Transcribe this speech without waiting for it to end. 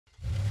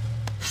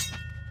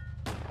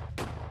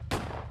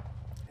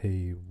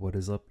Hey, what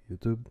is up,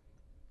 YouTube?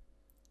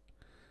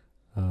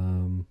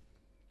 Um,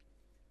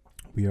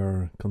 we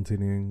are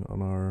continuing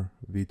on our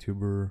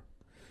VTuber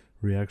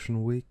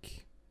reaction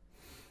week.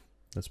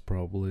 That's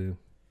probably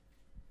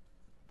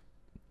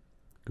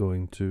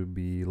going to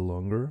be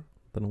longer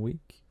than a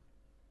week.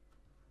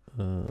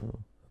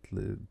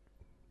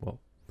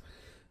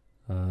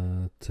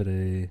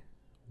 Today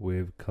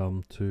we've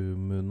come to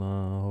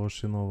Moona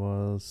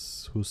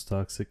Hoshinova's Who's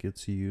Toxic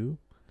It's You,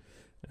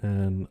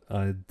 and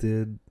I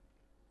did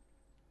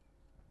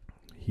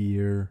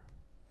hear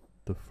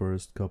the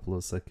first couple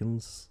of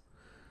seconds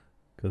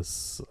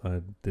because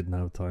I didn't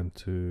have time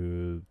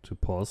to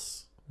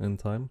pause in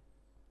time.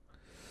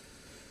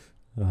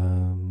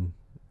 And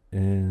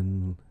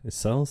it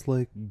sounds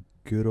like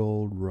good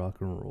old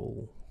rock and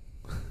roll.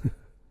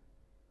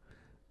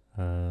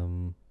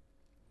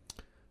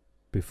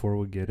 Before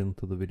we get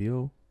into the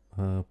video,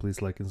 please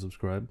like and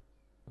subscribe,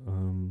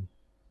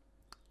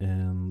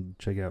 and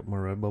check out my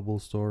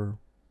Redbubble store,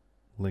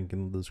 link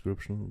in the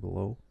description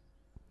below.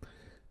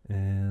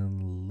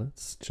 And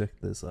let's check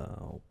this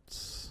out.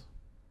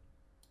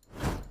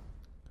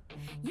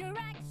 Your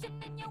action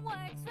and your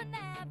words will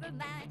never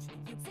match.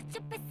 You're such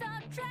a piece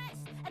of trash,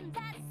 and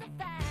that's a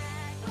fact.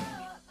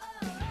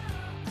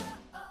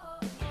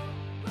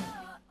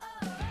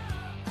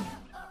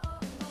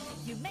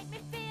 You make me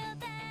feel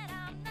that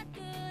I'm not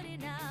good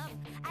enough.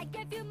 I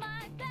gave you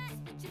my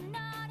best, but you're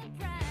not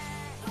impressed.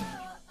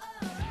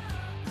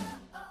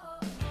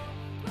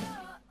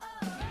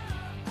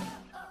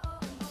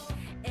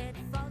 It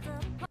falls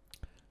apart.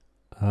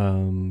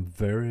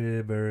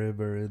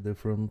 Very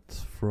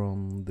different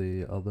from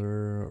the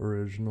other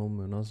original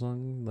Moona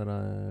song that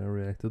I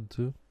reacted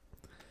to.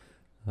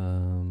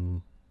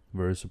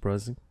 Very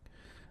surprising.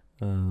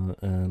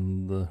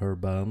 And her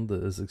band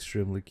is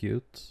extremely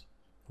cute.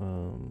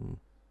 Do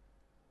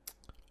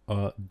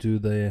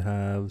they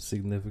have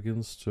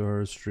significance to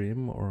her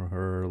stream or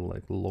her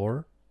like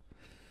lore?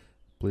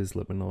 Please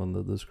let me know in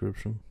the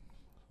description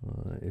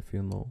if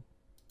you know.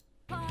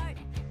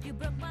 You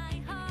broke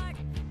my heart.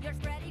 You're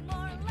spreading more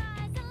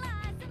lies and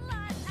lies and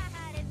lies. I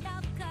had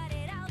enough, cut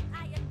it out.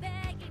 I am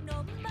begging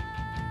no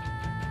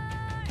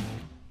more.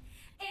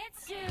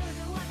 It's you,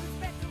 the one who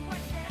spread the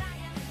words that I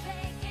am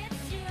fake.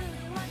 It's you,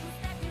 the one who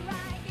stabbed me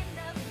right in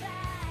the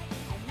back.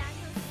 And now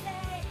you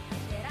say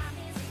that I'm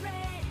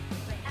misread,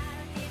 but I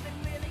don't even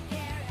really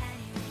care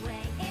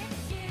anyway.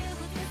 It's you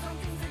who did some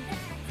things and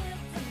then took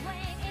the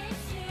blame.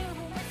 It's you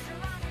who messed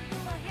around and do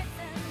a hits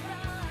and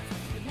runs.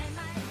 You made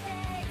my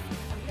face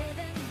a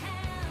living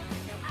hell.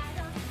 No, I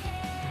don't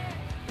care.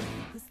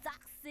 Who's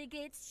toxic?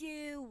 It's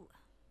you.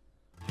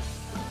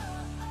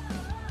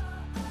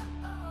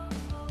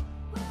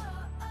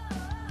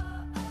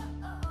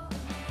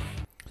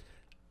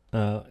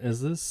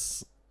 Is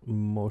this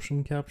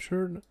motion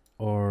captured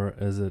or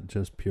is it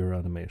just pure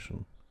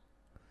animation?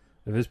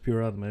 If it's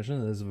pure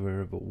animation, it's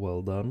very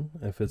well done.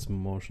 If it's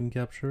motion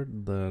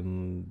captured,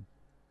 then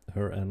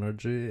her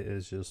energy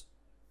is just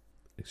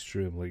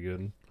extremely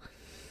good.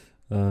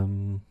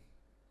 The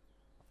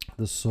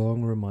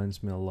song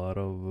reminds me a lot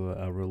of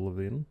Avril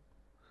Lavigne.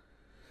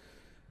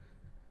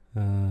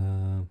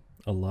 A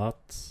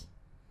lot.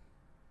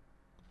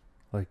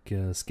 Like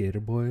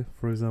Skater Boy,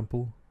 for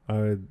example.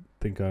 I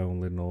think I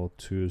only know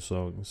 2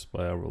 songs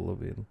by Avril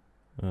Lavigne.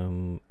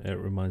 It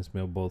reminds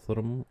me of both of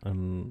them,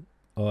 and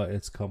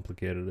It's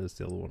Complicated is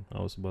the other one.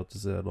 I was about to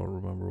say I don't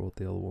remember what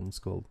the other one's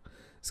called.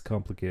 It's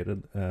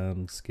Complicated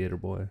and Skater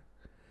Boy.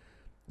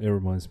 It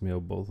reminds me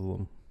of both of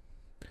them.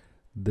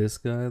 This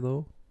guy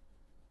though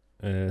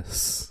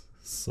is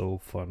so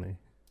funny.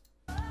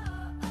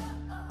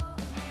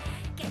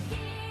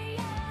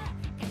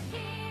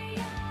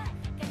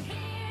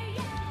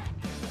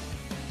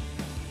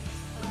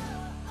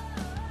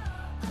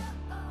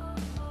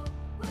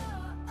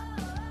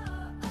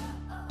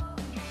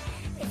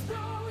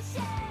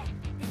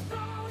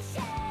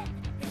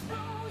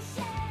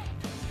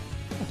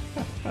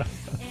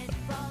 It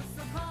falls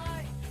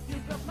apart. You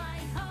broke my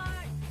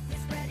heart. You're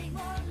spreading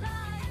more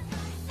lies.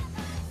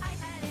 I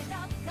had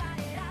enough, got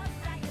it out.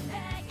 I am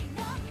begging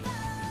no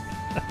more.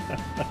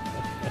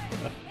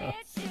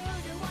 It's you,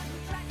 the one who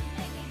tried to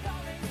make me go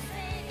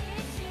insane.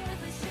 It's you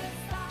who should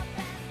stop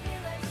and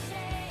feel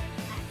ashamed.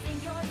 Acting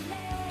your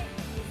late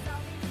is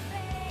all in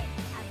vain.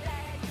 I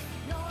better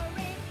ignore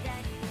it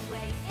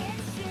anyway.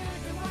 It's you,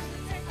 the one who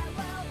turned my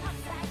world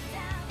upside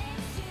down.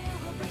 It's you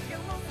who break your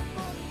rules and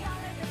pull me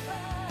out of the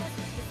bus.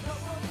 Just go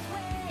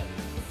away,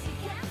 'cause you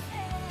can't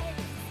stay.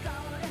 Just go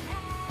to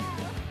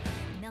hell.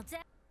 Melt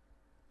down.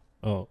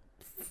 Oh,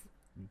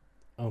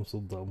 I'm so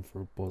dumb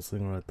for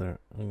pausing right there.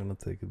 I'm gonna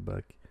take it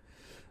back.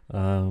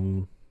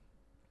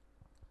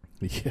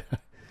 Yeah,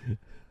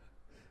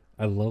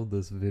 I love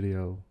this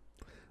video.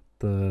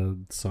 The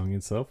song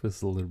itself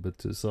is a little bit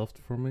too soft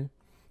for me,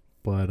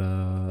 but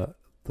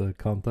the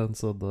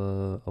contents of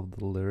the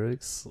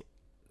lyrics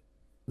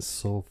is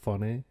so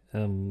funny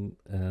and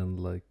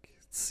like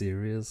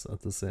serious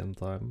at the same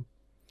time.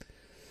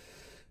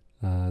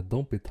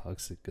 Don't be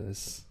toxic,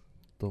 guys.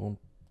 Don't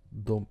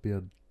be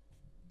a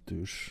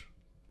douche.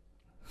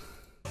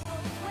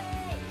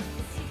 away,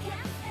 'cause you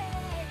can't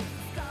stay.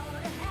 Let's go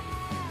to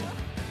hell.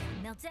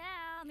 Now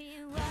tell me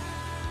why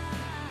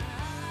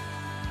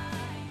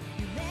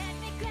you made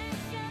me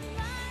question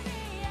my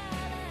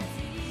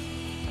reality.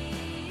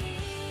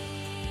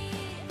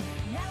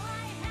 Now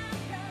I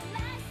have the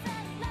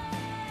lesson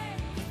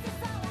learned. This is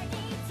all I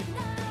need to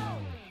know.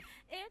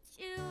 It's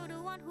you,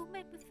 the one who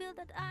made me feel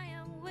that I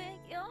am weak.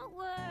 Your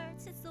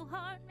words, it's so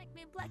hard, make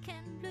me black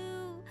and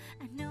blue.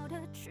 I know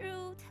the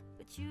truth,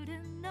 but you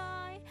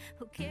deny.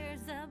 Who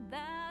cares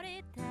about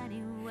it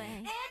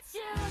anyway? It's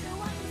you, the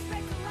one who's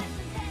break the life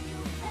and then you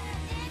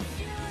bend. It's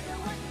you, the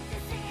one who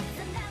just sings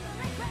and never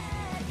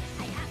regret.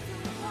 I have to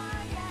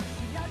warn ya,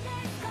 you know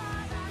there's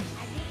karma.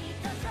 I need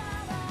no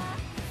drama.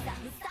 That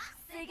who's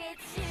toxic,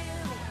 it's you.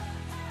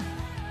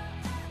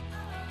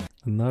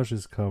 And now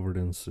she's covered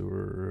in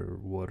sewer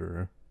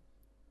water.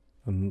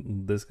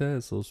 And this guy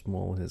is so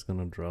small, he's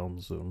gonna drown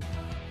soon.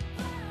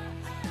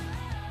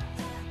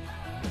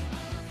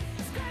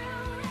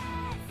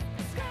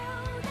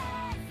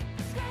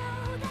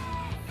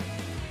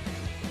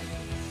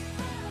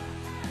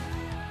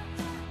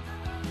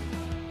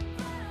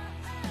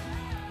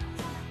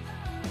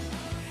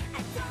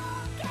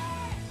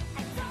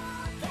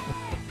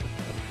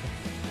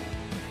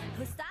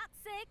 Who's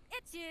toxic?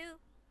 It's you.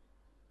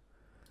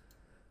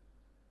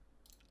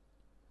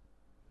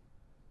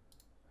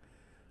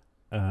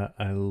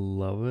 I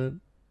love it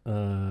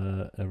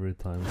every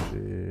time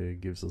she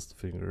gives us the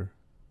finger.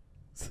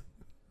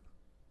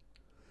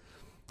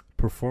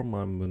 Perform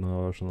my Moona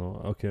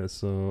Hoshinova. Okay,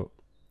 so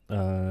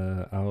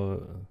I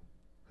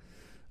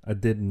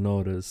did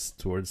notice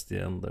towards the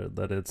end there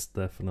that it's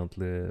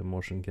definitely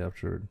motion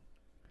captured.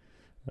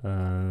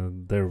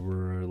 There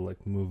were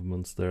like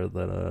movements there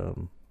that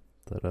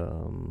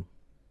an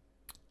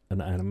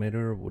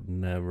animator would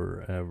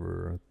never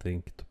ever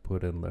think to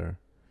put in there.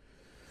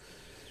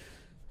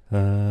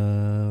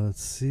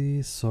 Let's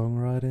see,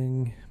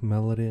 songwriting,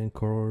 melody and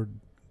chord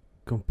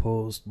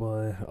composed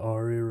by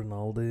Ari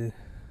Rinaldi,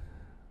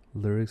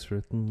 lyrics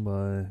written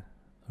by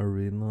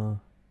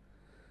Arina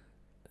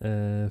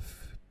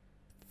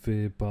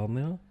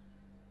Fibania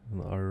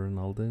and Ari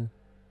Rinaldi.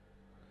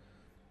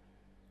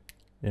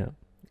 Yeah,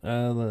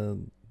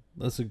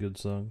 that's a good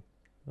song.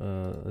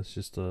 It's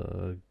just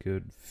a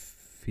good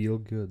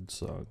feel-good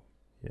song.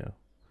 Yeah,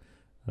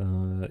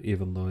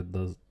 even though it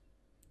does.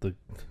 The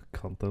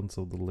contents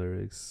of the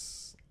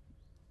lyrics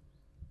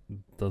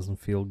doesn't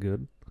feel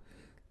good.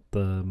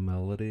 The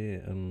melody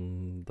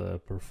and the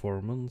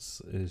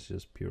performance is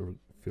just pure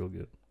feel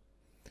good.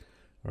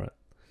 Alright.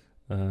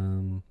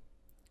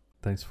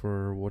 Thanks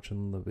for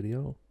watching the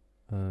video.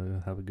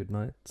 Have a good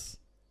night.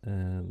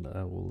 And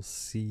I will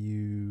see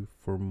you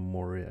for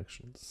more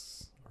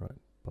reactions. Alright.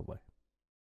 Bye bye.